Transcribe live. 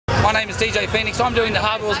My name is DJ Fenix. I'm doing the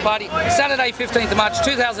Hardwalls Party Saturday 15th of March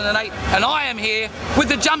 2008 and I am here with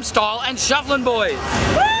the Jump Style and Shuffling Boys.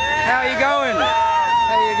 How are you going?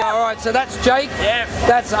 There you go. All right, so that's Jake. Yeah.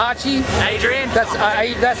 That's Archie. Adrian. That's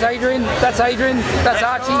Adrian. That's Adrian. That's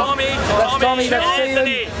Archie. Tommy. That's Tommy. That's Steven.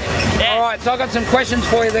 Yeah. All right, so I've got some questions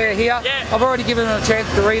for you there here. Yeah. I've already given them a chance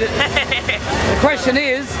to read it. The question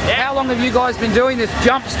is, how long have you guys been doing this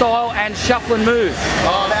jump style and shuffling move?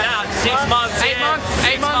 About 6 months. 8 months.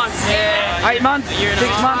 8 months. Yeah. 8 months?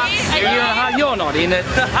 6 months? A year and a half? You're not in it.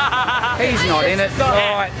 He's not in it.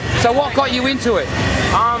 All right. So what got you into it?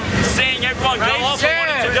 Seeing everyone go off and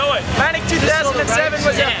wanting to do it. Manic 2007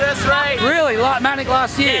 was our first race. Really? Like Manic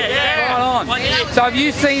last year? Yeah. Right on. 1 year. So have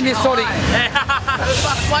you seen this sort of...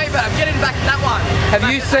 Way better. I'm getting back to that one. Have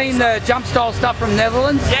you seen the jump style stuff from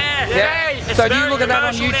Netherlands? Yeah. So do you look at that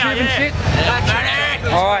on YouTube and shit?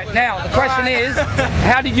 All right, now the question is,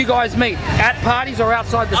 how did you guys meet? At parties or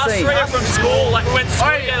outside the scene? Us 3 are from school, like we went to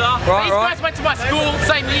school together. Right, These guys went to my school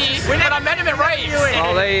same year, but I met him at raves.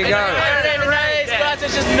 Oh, there you go. Guys,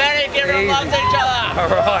 it's just Manic. Everyone loves each other. All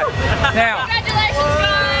right. Now, Congratulations,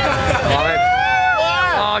 guys!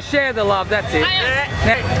 oh, share the love. That's it.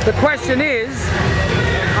 Now, the question is,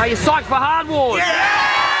 are you psyched for Hardwalls?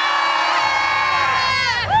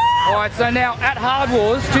 All right, so now at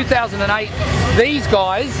Hardwalls 2008, these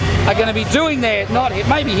guys are going to be doing their, not him,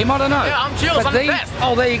 maybe him, I don't know. Yeah, I'm Jules, I'm the best.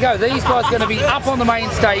 Oh, there you go. These guys are going to be up on the main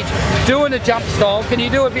stage doing a jump style. Can you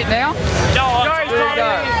do a bit now? Go on, There you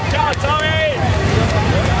go. Go on, Tommy!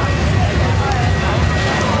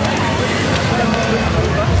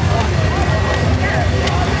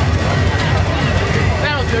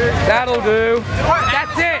 That'll do.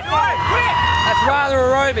 That's it. That's rather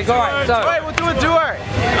aerobic. All right, so Wait, we'll do a duo.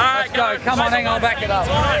 let's go. Come on, hang on, back it up.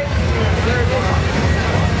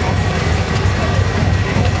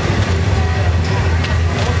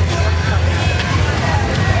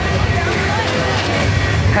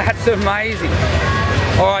 That's amazing.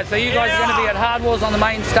 All right, so you guys are going to be at Hardwalls on the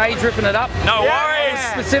main stage ripping it up. No worries.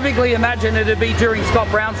 Specifically, imagine it'd be during Scott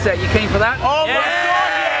Brown's set. You keen for that? Oh my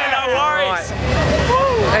God, no worries.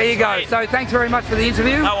 There you go. So thanks very much for the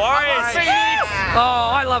interview. No worries. Oh,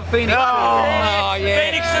 I love Fenix. Oh,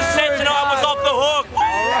 yeah. Fenix just said tonight was off the hook.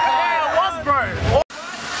 Yeah, it was, bro.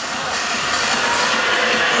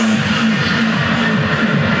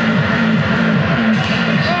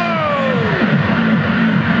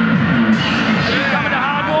 Coming to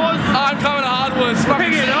Hardwalls? I'm coming to Hardwalls.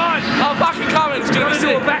 Bring it on. I'm fucking coming. It's You're gonna going be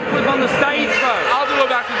to do sick. a backflip on the stage, bro. I'll do a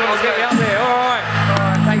backflip on the I'll get you stage. up there. All right.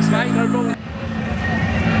 Thanks, mate. No problem.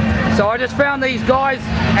 So I just found these guys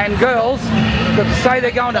and girls that say they're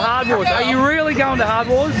going to Hardwalls. Are you really going to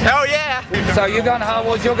Hardwalls? Hell yeah! So you're going to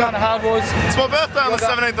Hardwalls, you're going to Hardwalls. It's my birthday on the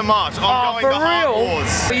 17th of March. I'm For going to real?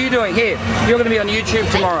 Hardwalls. What are you doing here? You're going to be on YouTube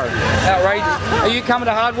tomorrow. Outrageous. Are you coming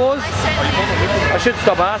to Hardwalls? I should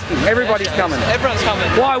stop asking. Everybody's coming. Everyone's coming.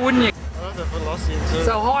 Why wouldn't you? What's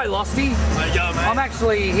So hi, Losty. I'm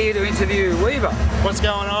actually here to interview Weaver.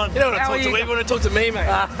 going on? You don't want to How talk are to you? me, you want to talk to me, mate.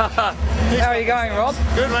 How are you going, Rob?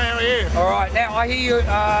 Good, man. How are you? All right. Now I hear you're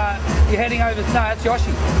heading over. No, that's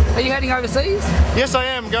Yoshi. Are you heading overseas? Yes, I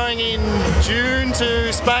am. Going in June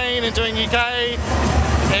to Spain and doing UK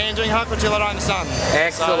and doing hardcore till I die in the sun. So it's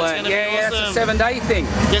Excellent. gonna be Yeah, awesome. that's a 7-day thing.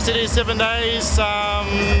 Yes, it is 7 days. It's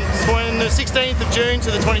from the 16th of June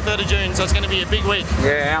to the 23rd of June, so it's going to be a big week.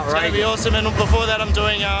 Yeah, It's going to be outrageous. awesome. And before that, I'm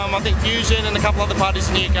doing I think Fusion and a couple other parties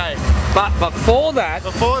in the UK. But before that,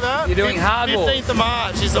 Before that, You're doing Hardwalls. 15th of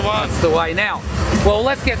March is the one. that's the way. Now, well,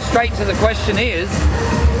 let's get straight to the question. Is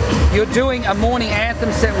you're doing a morning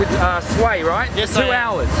anthem set with Sway, right? Yes, For I 2 am.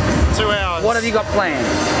 hours. 2 hours. What have you got planned?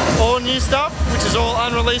 All new stuff, which is all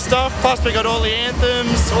unreleased stuff. Plus we got all the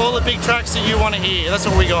anthems, all the big tracks that you want to hear. That's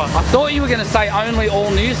what we got. I thought you were going to say only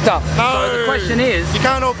all new stuff. No. So the question is. You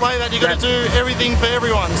can't all play that. You got to do everything for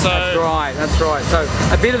everyone. So That's right. That's right. So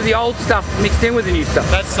a bit of the old stuff mixed in with the new stuff.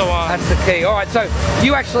 that's the one. That's the key. All right. So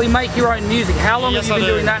you actually make your own music. How long Yes, have you I been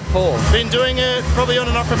do. doing that for? Been doing it probably on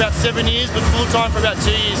and off for about 7 years, but full time for about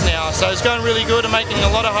 2 years now. So it's going really good. I'm making a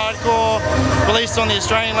lot of hardcore released on the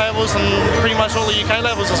Australian labels and pretty much all the UK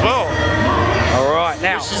labels as well. All right.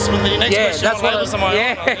 Now. Which is the next Yeah, question. that's What what. labels am I on,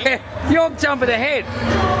 I think? Yeah. You're jumping ahead.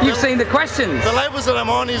 You've seen the questions. The labels that I'm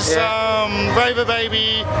on is Raver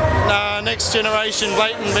Baby, Next Generation,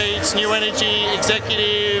 Blatant Beats, New Energy,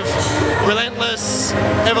 Executive, Relentless,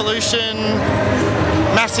 Evolution,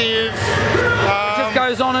 Massive. list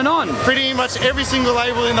goes on and on. Pretty much every single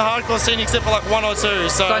label in the hardcore scene except for like one or two.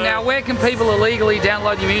 So now, where can people illegally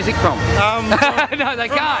download your music from? No, they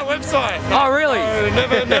from can't. my website. Oh, really?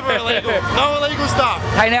 No, never illegal. No illegal stuff.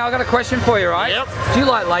 Hey, now I got a question for you, right? Yep. Do you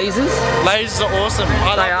like lasers? Lasers are awesome.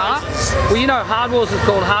 I They love are? lasers. Well, you know Hard Wars is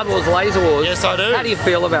called Hard Wars Laser Wars. Yes, I do. How do you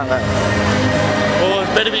feel about that? Well,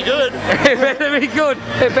 it better be good. It better be good.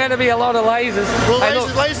 It better be a lot of lasers. Well, Hey,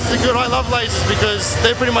 lasers are good. I love lasers because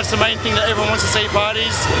they're pretty much the main thing that everyone wants to see at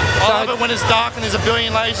parties. I love it when it's dark and there's a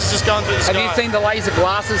billion lasers just going through the sky. have you seen the laser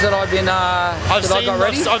glasses that I've been I got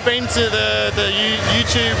ready? I've been to the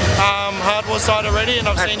YouTube Hard War site already, and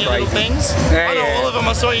I've That's seen your little crazy. things. Yeah, I know yeah. all of them.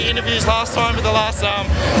 I saw your interviews last time with the last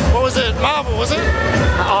what was it? Marvel, was it?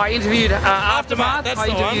 I interviewed Aftermath. That's I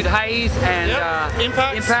the one. interviewed Hayes and Yep.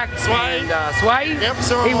 Impact, Sway. Sway. And Sway. Yep,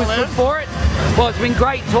 saw He them was all good there. for it. Well, it's been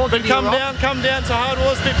great talking But to you. come down to Hard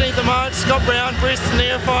Wars, 15th of March. Scott Brown, Brist,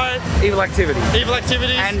 Neophyte, Evil Activity. Evil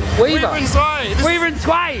Activities, And Weaver. and Sway. Weaver and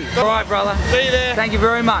Sway. All right, brother. See you there. Thank you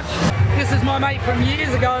very much. This is my mate from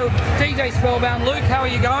years ago, DJ Spellbound. Luke, how are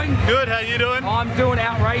you going? Good, how you doing? I'm doing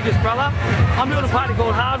outrageous, brother. I'm doing a party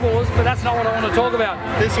called Hard Wars, but that's not what I want to talk about.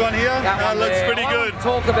 This one here? That one looks there. pretty I good. want to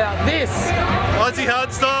talk about this. Aussie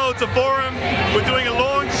Hardstyle, it's a forum. We're doing a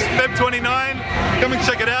launch, Feb 29. Come and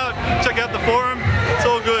check it out. Check out the forum. It's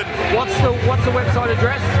all good. What's the website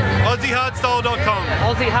address? AussieHardstyle.com.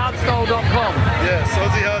 AussieHardstyle.com. Yes,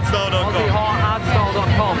 AussieHardstyle.com.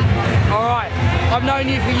 AussieHardstyle.com. All right. I've known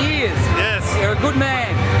you for years. Yes. You're a good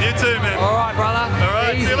man. You too, man. All right, brother. All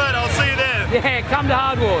right, see Easy. you later. I'll see you there. Yeah, come to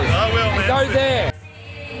Hard Wars. I will, And man. go there.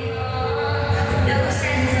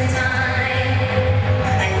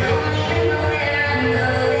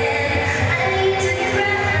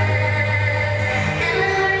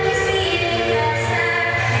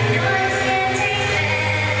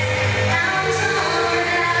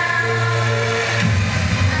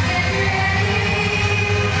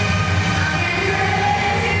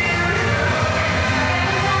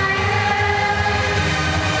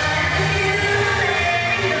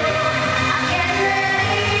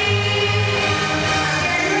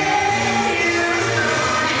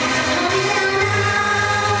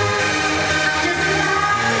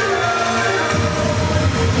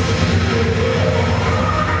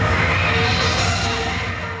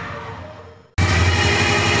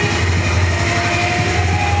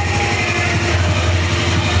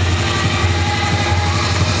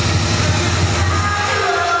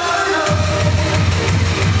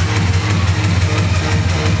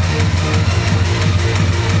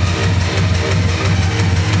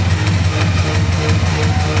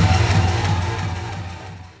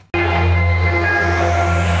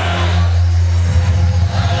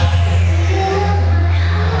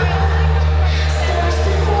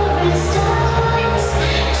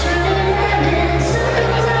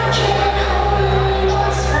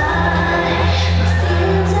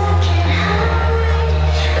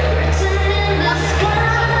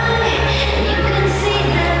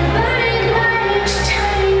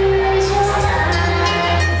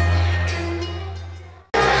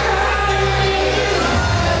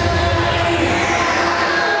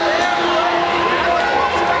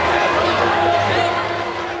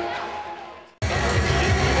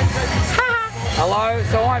 Hello,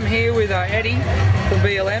 so I'm here with Eddie from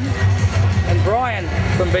BLM and Brian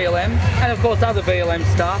from BLM and of course other BLM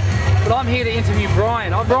staff, but I'm here to interview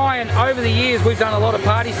Brian. Brian, over the years we've done a lot of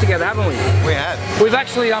parties together, haven't we? We have. We've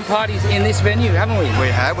actually done parties in this venue, haven't we? We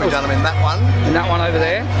have. We've done them in that one, And that one over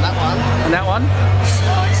there, that one, and that one.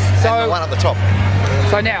 and the So, one at the top.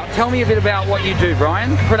 so now, tell me a bit about what you do,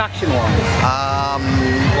 Brian, production-wise.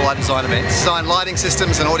 Well, I design events, design lighting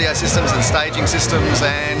systems and audio systems and staging systems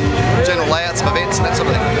and general layouts of events and that sort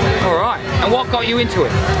of thing. All right, and what got you into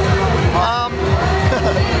it?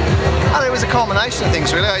 It was a combination of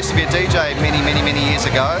things really. I used to be a DJ many years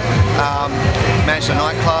ago. Managed a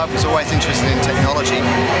nightclub, was always interested in technology,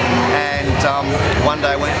 and one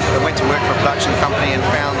day I went to work for a production company and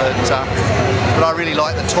found that I really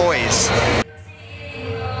liked the toys.